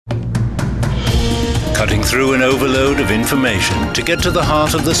cutting through an overload of information to get to the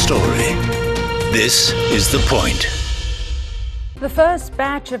heart of the story. This is The Point. The first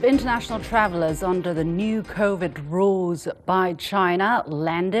batch of international travelers under the new COVID rules by China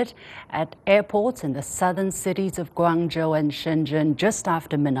landed at airports in the southern cities of Guangzhou and Shenzhen just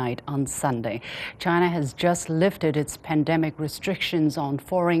after midnight on Sunday. China has just lifted its pandemic restrictions on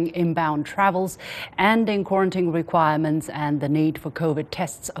foreign inbound travels, ending quarantine requirements and the need for COVID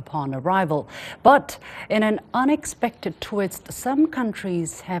tests upon arrival. But in an unexpected twist, some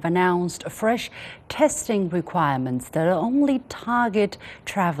countries have announced fresh testing requirements that only target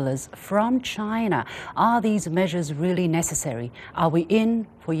travelers from China. Are these measures really necessary? Are we in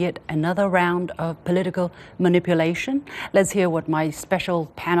for yet another round of political manipulation? Let's hear what my special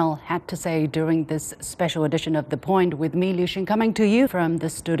panel had to say during this special edition of The Point with me, Liu Xin, coming to you from the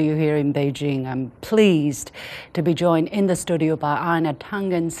studio here in Beijing. I'm pleased to be joined in the studio by Ina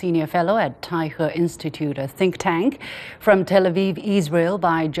Tangen, Senior Fellow at Taihe Institute, a think tank. From Tel Aviv, Israel,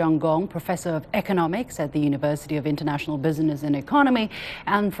 by John Gong, Professor of Economics at the University of International Business and Economy.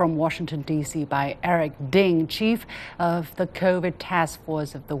 And from Washington, D.C., by Eric Ding, Chief of the COVID Task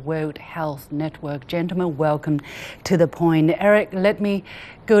Force of the World Health Network. Gentlemen, welcome to The Point. Eric, let me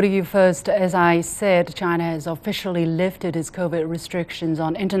go to you first. As I said, China has officially lifted its COVID restrictions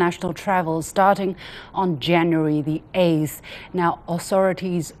on international travel starting on January the 8th. Now,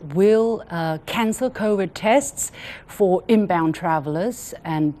 authorities will cancel COVID tests for inbound travelers,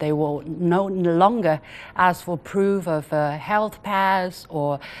 and they will no longer ask for proof of a health pass,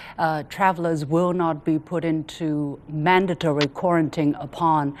 or travelers will not be put into mandatory quarantine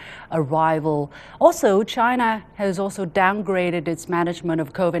upon arrival. Also, China has also downgraded its management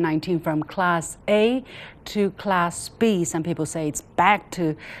of COVID-19 from Class A to Class B. Some people say it's back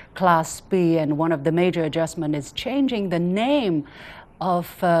to Class B, and one of the major adjustments is changing the name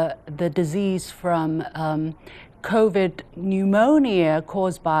of the disease from COVID pneumonia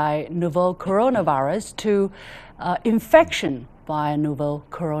caused by novel coronavirus to infection by a novel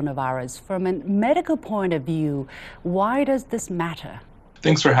coronavirus. From a medical point of view, why does this matter?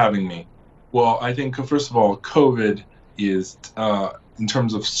 Thanks for having me. Well, I think, first of all, COVID is, in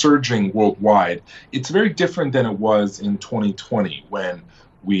terms of surging worldwide, it's very different than it was in 2020 when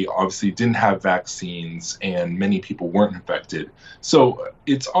we obviously didn't have vaccines and many people weren't infected. So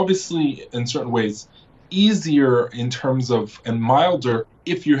it's obviously, in certain ways, easier in terms of, and milder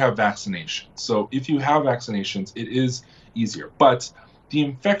if you have vaccinations. So if you have vaccinations, it is easier. But the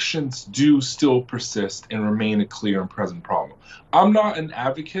infections do still persist and remain a clear and present problem. I'm not an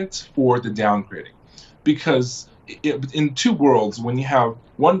advocate for the downgrading, because in two worlds, when you have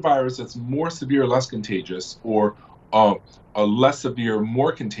one virus that's more severe, less contagious, or a less severe,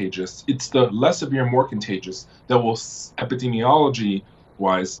 more contagious, it's the less severe, more contagious that will,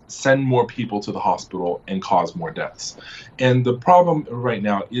 epidemiology-wise, send more people to the hospital and cause more deaths. And the problem right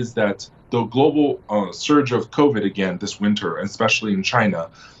now is that the global surge of COVID again this winter, especially in China,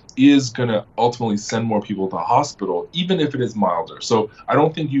 is going to ultimately send more people to the hospital, even if it is milder. So I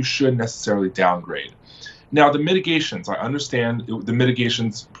don't think you should necessarily downgrade. Now, the mitigations, I understand the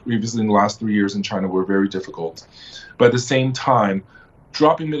mitigations previously in the last 3 years in China were very difficult. But at the same time,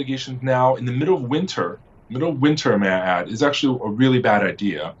 dropping mitigations now in the middle of winter, may I add, is actually a really bad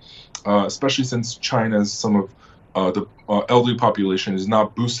idea, especially since China's some of the elderly population is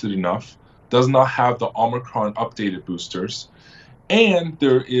not boosted enough, does not have the Omicron updated boosters, and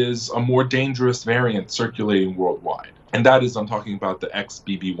there is a more dangerous variant circulating worldwide. And that is, I'm talking about the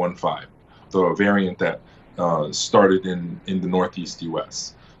XBB.1.5, the variant that started in the Northeast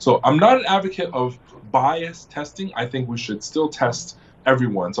US. So I'm not an advocate of biased testing. I think we should still test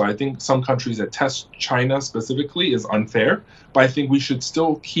everyone. So I think some countries that test China specifically is unfair, but I think we should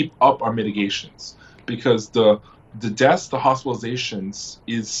still keep up our mitigations, because the deaths, the hospitalizations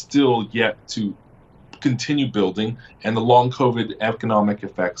is still yet to continue building, and the long COVID economic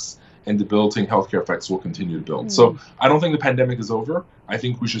effects and debilitating healthcare effects will continue to build. So I don't think the pandemic is over. I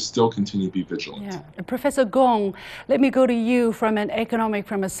think we should still continue to be vigilant. Yeah. Professor Gong, let me go to you from an economic,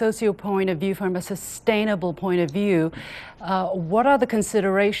 from a socio point of view, from a sustainable point of view. What are the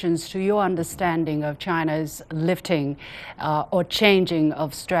considerations to your understanding of China's lifting or changing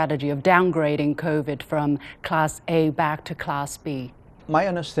of strategy of downgrading COVID from Class A back to Class B? My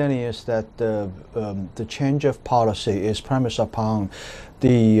understanding is that the change of policy is premised upon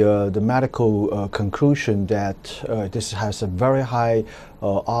the medical conclusion that this has a very high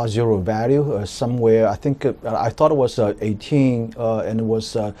R0 value somewhere. I think I thought it was 18, and it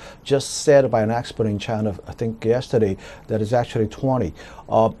was just said by an expert in China, I think yesterday, that it's actually 20.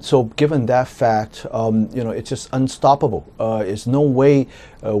 So given that fact, it's just unstoppable. There's no way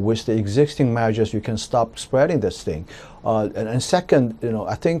with the existing measures you can stop spreading this thing. And second,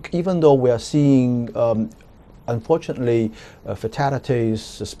 I think even though we are seeing unfortunately,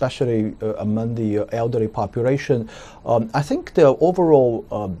 fatalities, especially among the elderly population, I think the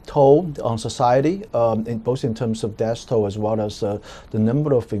overall toll on society, both in terms of death toll as well as the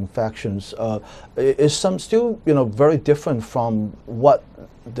number of infections, is still very different from what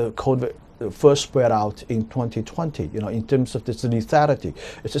the COVID first spread out in 2020, in terms of this lethality.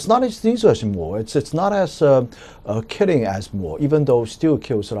 It's not as dangerous anymore. It's not as killing as more, even though it still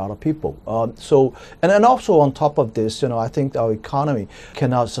kills a lot of people. And then also on top of this, I think our economy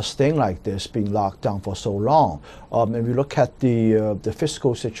cannot sustain like this, being locked down for so long. And we look at the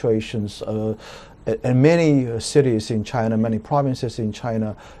fiscal situations, in many cities in China, many provinces in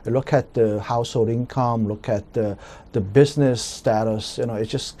China, look at the household income, look at the business status.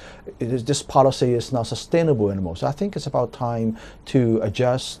 This policy is not sustainable anymore. So I think it's about time to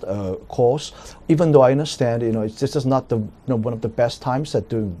adjust course. Even though I understand, this is not one of the best times of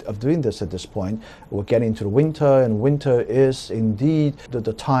doing this at this point. We're getting into the winter, and winter is indeed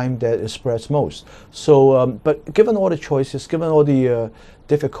the time that it spreads most. So, but given all the choices, given all the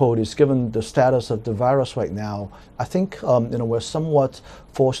difficulties, given the status of the virus right now, I think we're somewhat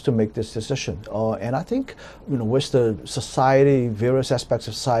forced to make this decision. And I think with the society, various aspects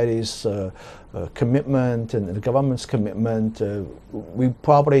of society's commitment and the government's commitment, we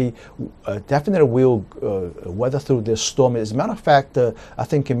probably definitely will weather through this storm. As a matter of fact, I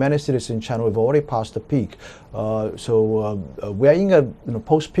think in many cities in China we've already passed the peak. So we're in a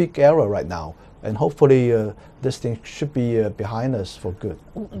post-peak era right now. And hopefully this thing should be behind us for good.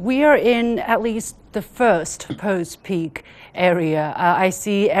 We are in at least the first post-peak area. I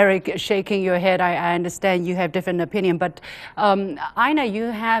see Eric shaking your head. I understand you have different opinion, but Ina, you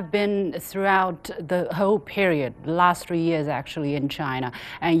have been throughout the whole period, the last 3 years actually in China,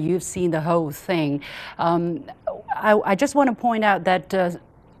 and you've seen the whole thing. I just want to point out that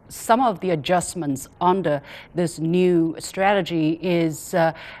some of the adjustments under this new strategy is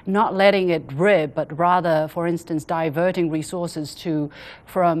not letting it rip, but rather, for instance, diverting resources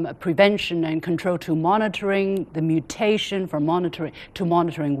from prevention and control to monitoring the mutation, from monitoring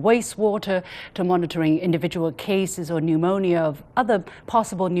wastewater, to monitoring individual cases or pneumonia of other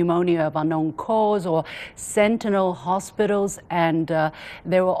possible pneumonia of unknown cause, or sentinel hospitals, and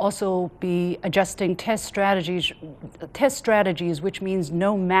there will also be adjusting test strategies, which means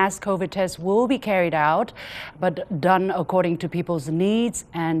no mass COVID tests will be carried out, but done according to people's needs,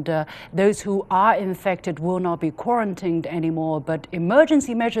 and those who are infected will not be quarantined anymore, but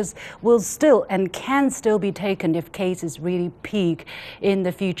emergency measures will still and can still be taken if cases really peak in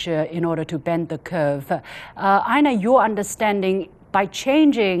the future in order to bend the curve. Ina, your understanding, by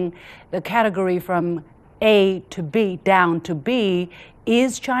changing the category from A to B down to B,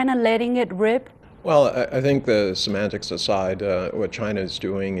 is China letting it rip? Well, I think the semantics aside, what China is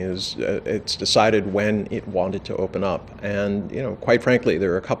doing is it's decided when it wanted to open up. And, quite frankly,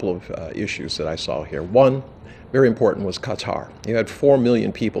 there are a couple of issues that I saw here. One, very important, was Qatar. You had 4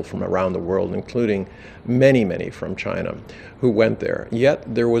 million people from around the world, including many, many from China, who went there. Yet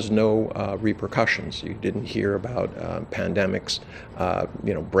there was no repercussions. You didn't hear about pandemics,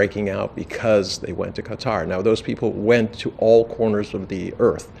 breaking out because they went to Qatar. Now, those people went to all corners of the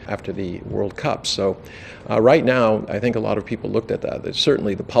earth after the World Cup. So right now, I think a lot of people looked at that.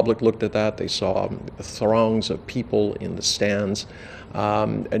 Certainly the public looked at that. They saw throngs of people in the stands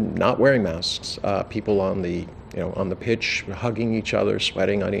and not wearing masks, people on the pitch, hugging each other,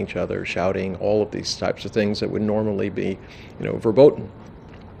 sweating on each other, shouting, all of these types of things that would normally be, verboten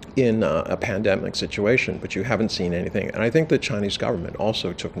in a pandemic situation, but you haven't seen anything. And I think the Chinese government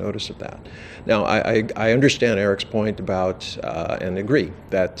also took notice of that. Now, I understand Eric's point about, and agree,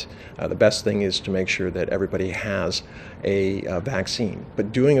 that the best thing is to make sure that everybody has a vaccine.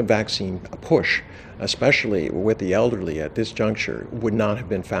 But doing a vaccine push, especially with the elderly at this juncture, would not have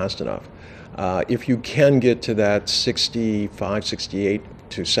been fast enough. If you can get to that 65, 68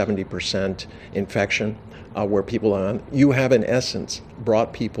 to 70% infection, where people are on, you have in essence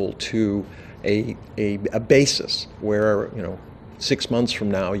brought people to a basis where 6 months from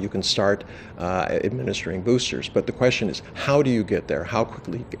now, you can start administering boosters. But the question is, how do you get there? How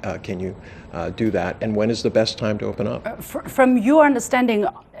quickly can you do that? And when is the best time to open up? From your understanding,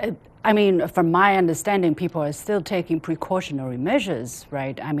 I mean, from my understanding, people are still taking precautionary measures,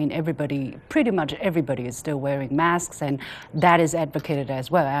 right? I mean, pretty much everybody is still wearing masks, and that is advocated as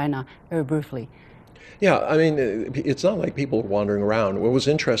well. Anna, very briefly. Yeah, I mean, it's not like people are wandering around. What was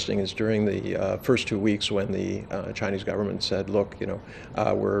interesting is during the first 2 weeks when the Chinese government said, look,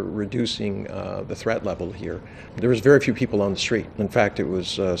 we're reducing the threat level here, there was very few people on the street. In fact, it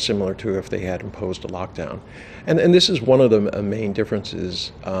was similar to if they had imposed a lockdown. And this is one of the main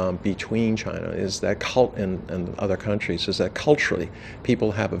differences between China is that and other countries is that culturally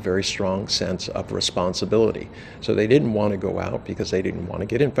people have a very strong sense of responsibility. So they didn't want to go out because they didn't want to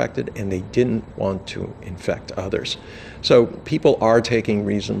get infected, and they didn't want to infect others. So people are taking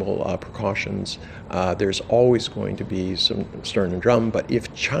reasonable precautions. There's always going to be some stern and drum, but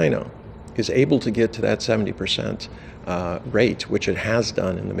if China is able to get to that 70% rate, which it has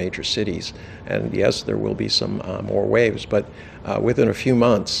done in the major cities, and yes, there will be some more waves, but within a few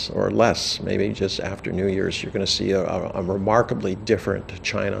months or less, maybe just after New Year's, you're going to see a remarkably different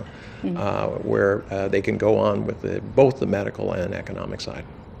China where they can go on with both the medical and economic side.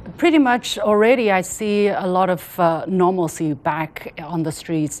 Pretty much already I see a lot of normalcy back on the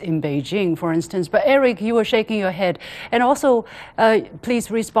streets in Beijing, for instance. But Eric, you were shaking your head. And also, please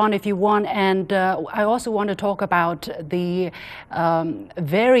respond if you want. And I also want to talk about the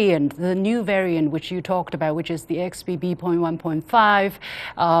variant, the new variant which you talked about, which is the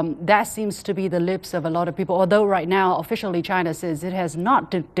XBB.1.5. That seems to be the lips of a lot of people, although right now officially China says it has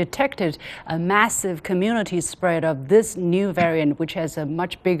not detected a massive community spread of this new variant, which has a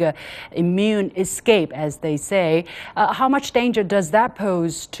much bigger immune escape, as they say. How much danger does that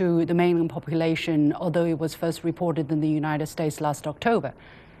pose to the mainland population, although it was first reported in the United States last October?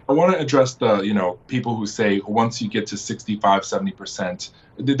 I want to address the, people who say once you get to 65, 70%,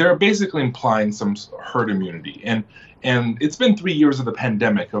 they're basically implying some herd immunity. And it's been 3 years of the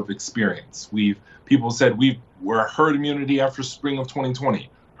pandemic of experience. People said we're herd immunity after spring of 2020,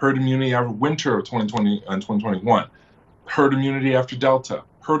 herd immunity after winter of 2020 and 2021, herd immunity after Delta,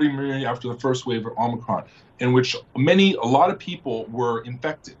 herd immunity after the first wave of Omicron, in which a lot of people were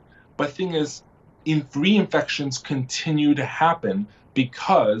infected. But the thing is, reinfections continue to happen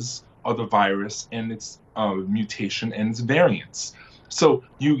because of the virus and its mutation and its variants. So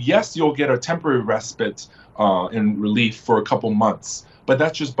you'll get a temporary respite and relief for a couple months, but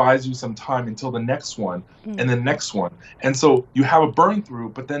that just buys you some time until the next one and the next one. And so you have a burn through,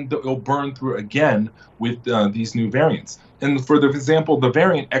 but then it'll burn through again with these new variants. And for example, the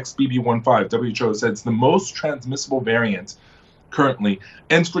variant XBB.1.5, WHO said it's the most transmissible variant currently,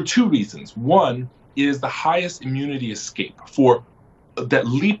 and for two reasons. One is the highest immunity escape that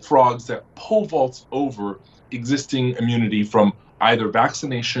leapfrogs, that pole vaults over existing immunity from either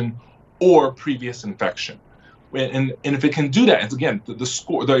vaccination or previous infection. And if it can do that, it's again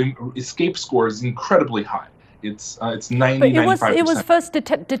the escape score is incredibly high. It's 95%. It was first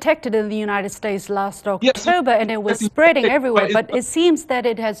detected in the United States last October, and it was spreading everywhere. But it seems that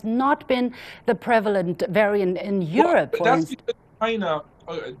it has not been the prevalent variant in Europe. Well, that's because China,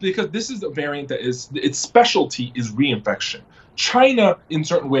 because this is a variant that its specialty is reinfection. China, in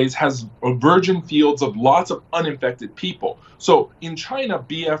certain ways, has virgin fields of lots of uninfected people. So in China,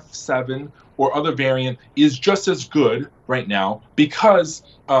 BF7 or other variant is just as good right now because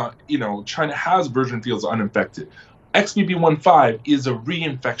China has virgin fields of uninfected. XBB.1.5 is a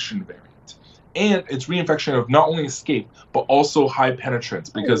reinfection variant, and it's reinfection of not only escape but also high penetrance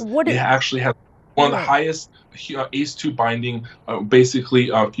because it actually has one of the highest ACE2 binding,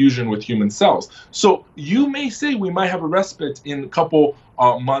 fusion with human cells. So you may say we might have a respite in a couple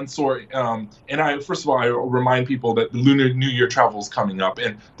months, first of all, I remind people that the Lunar New Year travel is coming up,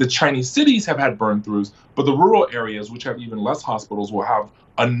 and the Chinese cities have had burn-throughs, but the rural areas, which have even less hospitals, will have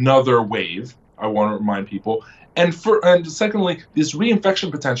another wave. I want to remind people. And secondly, this reinfection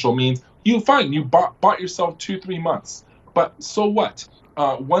potential means you bought yourself 2-3 months, but so what?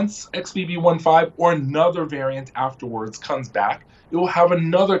 Once XBB.1.5 or another variant afterwards comes back, it will have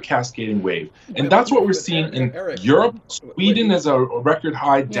another cascading wave. And that's what we're seeing in Europe. Sweden is a record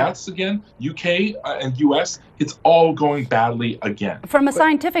high deaths again, UK and US. It's all going badly again. From a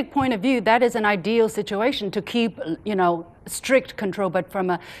scientific point of view, that is an ideal situation to keep, strict control, but from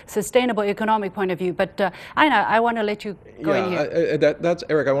a sustainable economic point of view. But I want to let you go in here. That's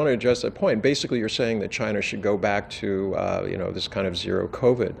Eric. I want to address that point. Basically, you're saying that China should go back to this kind of zero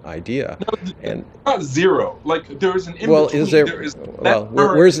COVID idea, and not zero. Like there is an is there? Well,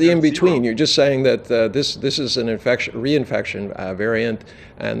 where's the in-between? You're just saying that this is an reinfection variant,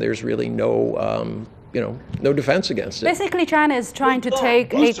 and there's really no no defense against it. Basically, China is trying to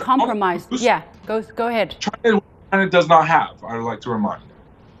take a compromise. Yeah, go ahead. China does not have, I would like to remind.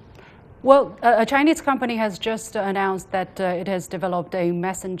 Well, a Chinese company has just announced that it has developed a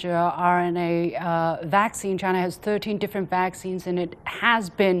messenger RNA vaccine. China has 13 different vaccines, and it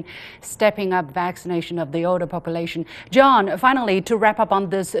has been stepping up vaccination of the older population. John, finally, to wrap up on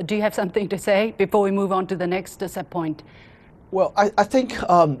this, do you have something to say before we move on to the next set point? Well, I think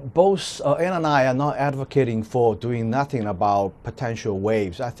both Ann and I are not advocating for doing nothing about potential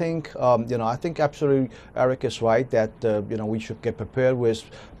waves. I think, I think absolutely Eric is right that, we should get prepared with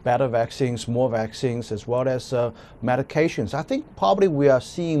better vaccines, more vaccines, as well as medications. I think probably we are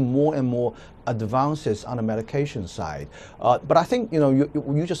seeing more and more advances on the medication side. But I think,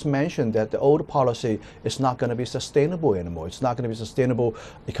 you just mentioned that the old policy is not going to be sustainable anymore. It's not going to be sustainable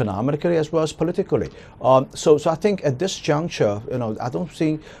economically as well as politically. So I think at this juncture, I don't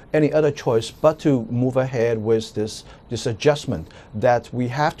see any other choice but to move ahead with this adjustment, that we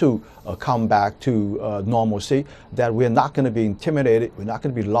have to come back to normalcy, that we're not going to be intimidated, we're not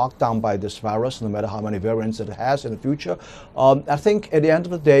going to be locked down by this virus, no matter how many variants it has in the future. I think at the end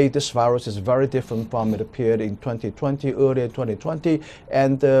of the day, this virus is very different from it appeared in 2020, earlier 2020,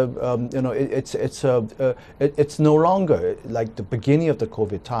 and it's no longer like the beginning of the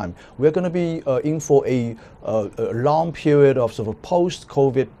COVID time. We're going to be in for a long period of sort of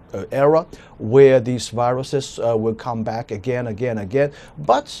post-COVID era where these viruses will come back again,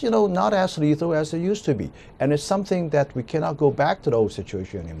 but not as lethal as they used to be, and it's something that we cannot go back to the old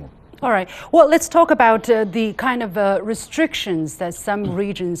situation anymore. All right. Well, let's talk about the kind of restrictions that some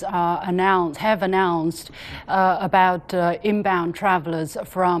regions have announced about inbound travelers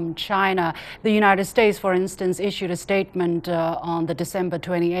from China. The United States, for instance, issued a statement on the December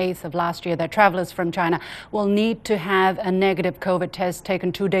 28th of last year that travelers from China will need to have a negative COVID test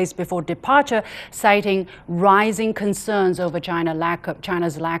taken 2 days before departure, citing rising concerns over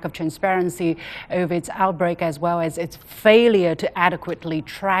China's lack of transparency over its outbreak, as well as its failure to adequately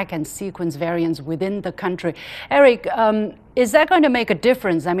track and sequence variants within the country. Eric, is that going to make a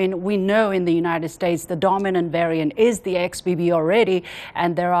difference? I mean, we know in the United States the dominant variant is the XBB already,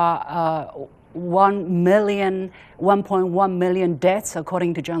 and there are 1.1 million deaths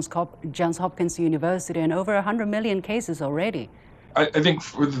according to Johns Hopkins University, and over 100 million cases already. I think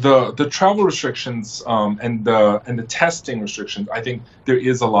for the travel restrictions and the testing restrictions, I think there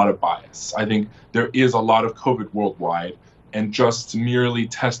is a lot of bias. I think there is a lot of COVID worldwide, and just merely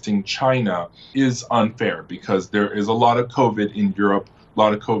testing China is unfair because there is a lot of COVID in Europe, a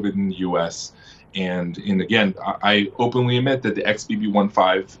lot of COVID in the US. And again, I openly admit that the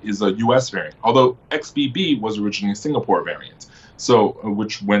XBB.1.5 is a US variant, although XBB was originally a Singapore variant, so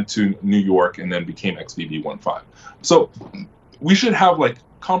which went to New York and then became XBB.1.5. So we should have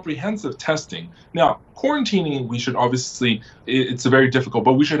comprehensive testing. Now, quarantining, we should obviously, it's very difficult,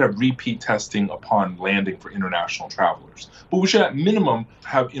 but we should have repeat testing upon landing for international travelers. But we should at minimum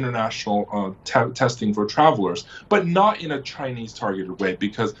have international testing for travelers, but not in a Chinese targeted way,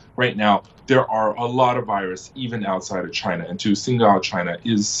 because right now there are a lot of virus even outside of China, and to single out China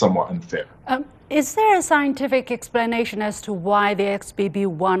is somewhat unfair. Is there a scientific explanation as to why the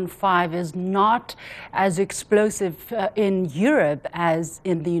XBB.1.5 is not as explosive in Europe as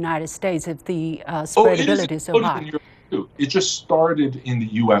in the United States, if the spreadability is so high? It just started in the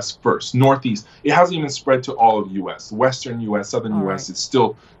U.S. first, Northeast. It hasn't even spread to all of the U.S. Western U.S., Southern U.S. It's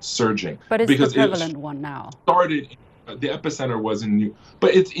still surging. But it's the prevalent one now. The epicenter was in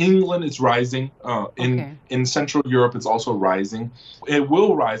but it's England, it's rising. In Central Europe, it's also rising. It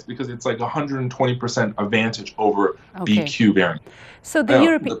will rise because it's like 120% advantage over BQ variant. So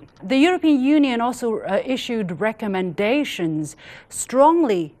the European Union also issued recommendations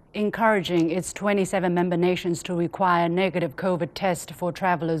strongly encouraging its 27 member nations to require negative COVID test for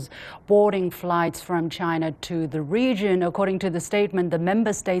travelers boarding flights from China to the region. According to the statement, the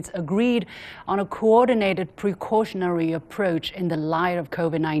member states agreed on a coordinated precautionary approach in the light of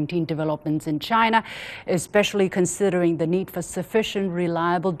COVID-19 developments in China, especially considering the need for sufficient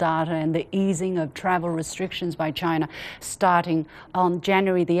reliable data and the easing of travel restrictions by China starting on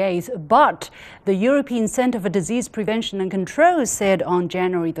January the 8th. But the European Center for Disease Prevention and Control said on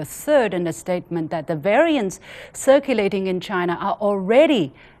January the 3rd in a statement that the variants circulating in China are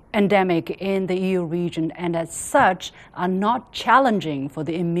already endemic in the EU region and as such are not challenging for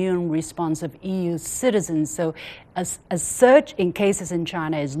the immune response of EU citizens. So a surge in cases in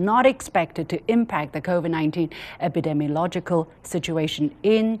China is not expected to impact the COVID-19 epidemiological situation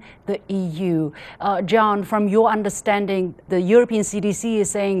in the EU. John, from your understanding, the European CDC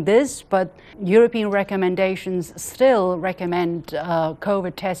is saying this, but European recommendations still recommend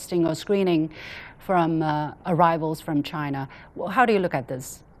COVID testing or screening from arrivals from China. How do you look at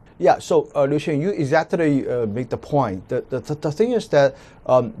this? Yeah, so Liu Xin, you exactly make the point. The thing is that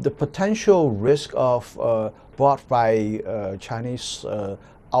the potential risk of brought by Chinese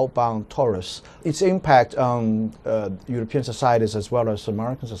outbound tourists, its impact on European societies as well as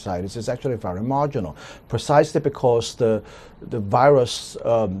American societies is actually very marginal, precisely because the virus,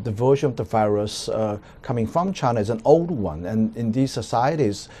 the version of the virus coming from China is an old one, and in these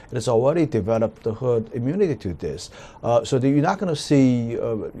societies it has already developed the herd immunity to this. So that you're not going to see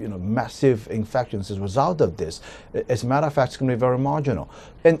massive infections as a result of this. As a matter of fact, it's going to be very marginal.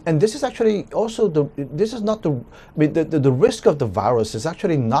 And this is actually also the risk of the virus is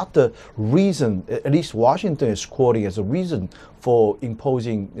actually not the reason, at least Washington is quoting as a reason for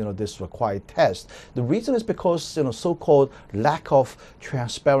imposing this required test. The reason is because so-called lack of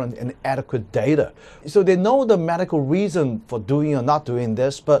transparent and adequate data. So they know the medical reason for doing or not doing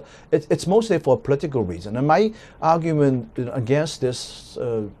this, but it's mostly for a political reason. And my argument against this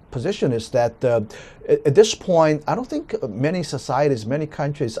position is that at this point, I don't think many societies, many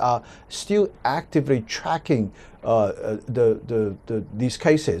countries are still actively tracking these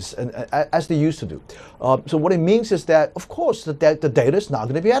cases and as they used to do. So what it means is that, of course, the data is not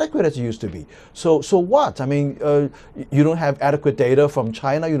going to be adequate as it used to be. So what? I mean, you don't have adequate data from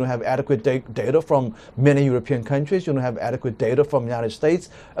China. You don't have adequate data from many European countries. You don't have adequate data from the United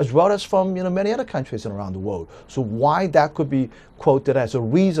States, as well as from many other countries around the world. So why that could be quoted as a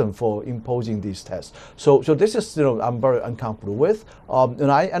reason for imposing these tests? So this is I'm very uncomfortable with,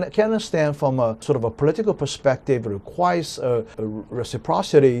 and I can understand from a sort of a political perspective. It requires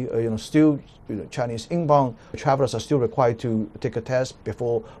reciprocity. Still Chinese inbound travelers are still required to take a test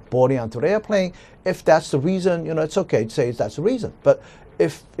before boarding onto the airplane. If that's the reason, it's okay to say that's the reason. But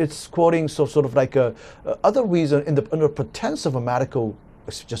if it's quoting sort of like a other reason under pretense of a medical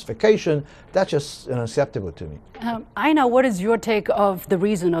justification, that's just unacceptable to me. Aina, what is your take of the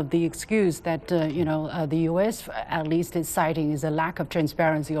reason of the excuse that the U.S. at least is citing is a lack of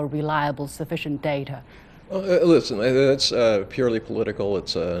transparency or reliable sufficient data? Listen, it's purely political.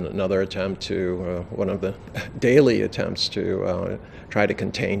 It's another attempt to, one of the daily attempts to try to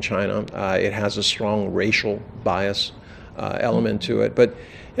contain China. It has a strong racial bias element to it. But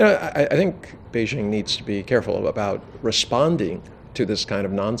I think Beijing needs to be careful about responding to this kind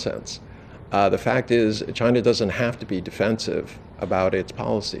of nonsense. The fact is, China doesn't have to be defensive about its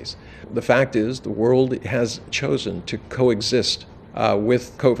policies. The fact is, the world has chosen to coexist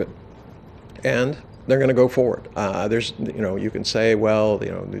with COVID, and they're going to go forward. You can say, well,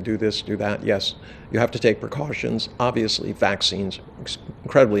 they do this, do that. Yes, you have to take precautions. Obviously, vaccines are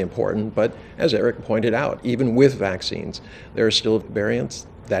incredibly important, but as Eric pointed out, even with vaccines, there are still variants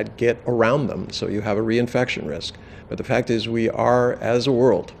that get around them, so you have a reinfection risk. But the fact is, we are, as a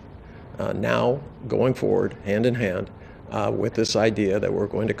world, now going forward, hand in hand, with this idea that we're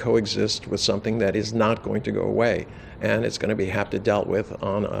going to coexist with something that is not going to go away, and it's going to have to be dealt with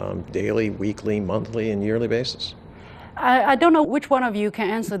on a daily, weekly, monthly, and yearly basis. I don't know which one of you can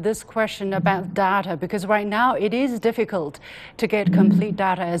answer this question about data, because right now it is difficult to get complete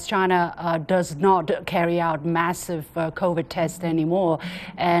data as China does not carry out massive COVID tests anymore.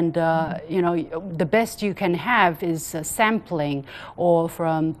 And, the best you can have is sampling or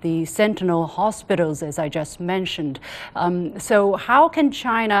from the Sentinel hospitals, as I just mentioned. So how can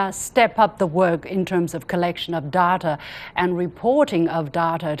China step up the work in terms of collection of data and reporting of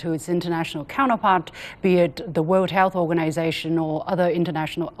data to its international counterpart, be it the World Health Organization or other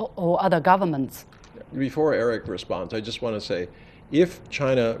international or other governments? Before Eric responds, I just want to say, if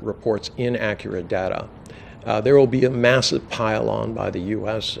China reports inaccurate data, there will be a massive pile-on by the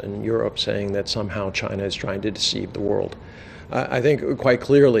U.S. and Europe saying that somehow China is trying to deceive the world. I think quite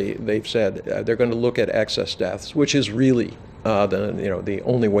clearly they've said they're going to look at excess deaths, which is really the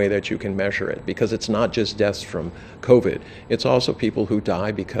only way that you can measure it, because it's not just deaths from COVID. It's also people who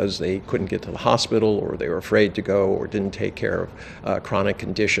die because they couldn't get to the hospital, or they were afraid to go, or didn't take care of chronic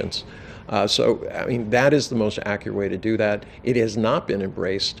conditions. So, I mean, that is the most accurate way to do that. It has not been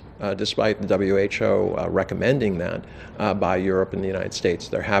embraced, despite the WHO recommending that by Europe and the United States.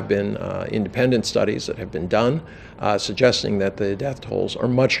 There have been independent studies that have been done suggesting that the death tolls are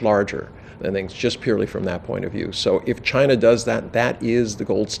much larger than things just purely from that point of view. So if China does that, that is the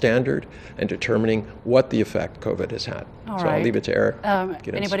gold standard in determining what the effect COVID has had. All so right. I'll leave it to Eric.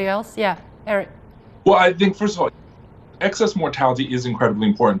 Anybody else? Yeah, Eric. Well, I think, first of all, excess mortality is incredibly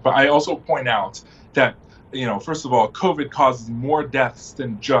important, but I also point out that, first of all, COVID causes more deaths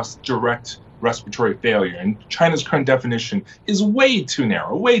than just direct respiratory failure. And China's current definition is way too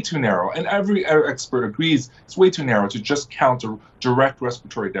narrow. And every expert agrees it's way too narrow to just count a direct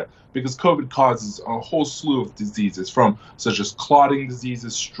respiratory death, because COVID causes a whole slew of diseases, such as clotting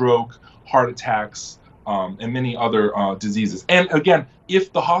diseases, stroke, heart attacks, and many other diseases. And again,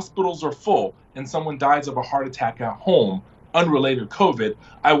 if the hospitals are full and someone dies of a heart attack at home, unrelated COVID,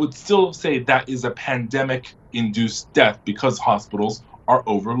 I would still say that is a pandemic-induced death because hospitals are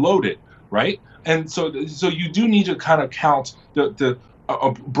overloaded, right? And so you do need to kind of count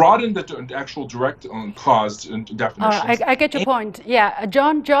broaden the actual direct cause definitions. I get your point. Yeah,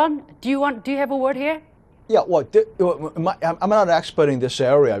 John, do you have a word here? Yeah, well, I'm not an expert in this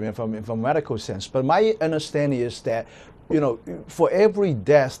area, I mean, from a medical sense, but my understanding is that, for every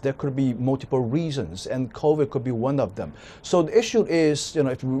death, there could be multiple reasons, and COVID could be one of them. So the issue is,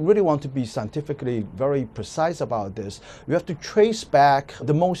 if we really want to be scientifically very precise about this, we have to trace back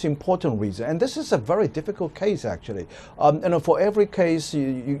the most important reason. And this is a very difficult case, actually. For every case,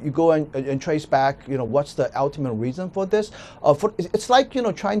 you go and trace back, what's the ultimate reason for this. It's like,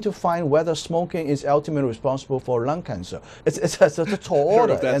 trying to find whether smoking is ultimately responsible for lung cancer. It's a tall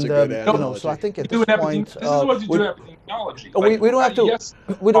order. That's a good analogy. So I think at this point, this is what you do in epidemiology. We don't have to. Yes,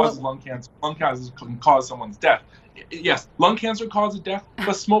 lung cancer. Lung cancer can cause someone's death. Yes, lung cancer causes death,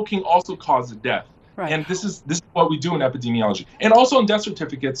 but smoking also causes death. Right. And this is what we do in epidemiology. And also in death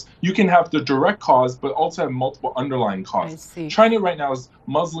certificates, you can have the direct cause, but also have multiple underlying causes. China right now is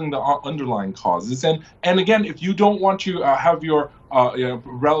muzzling the underlying causes. And again, if you don't want to have your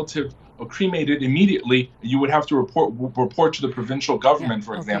relative cremated immediately, you would have to report to the provincial government,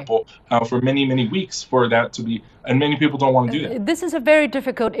 for example, for many, many weeks for that to be, and many people don't want to do that. This is a very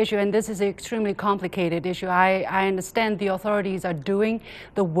difficult issue, and this is an extremely complicated issue. I understand the authorities are doing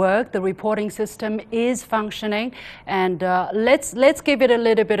the work, the reporting system is functioning, and let's give it a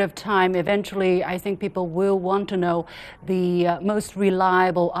little bit of time. Eventually, I think people will want to know the most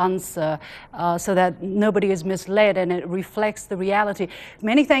reliable answer so that nobody is misled and it reflects the reality.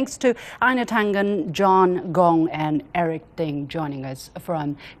 Many thanks to Anya Tangen, John Gong, and Eric Ding joining us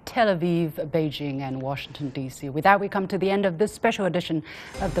from Tel Aviv, Beijing, and Washington, D.C. With that, we come to the end of this special edition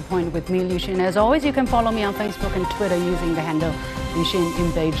of The Point with me, Liu Xin. As always, you can follow me on Facebook and Twitter using the handle Liu Xin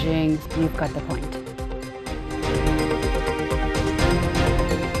in Beijing. You've got the point.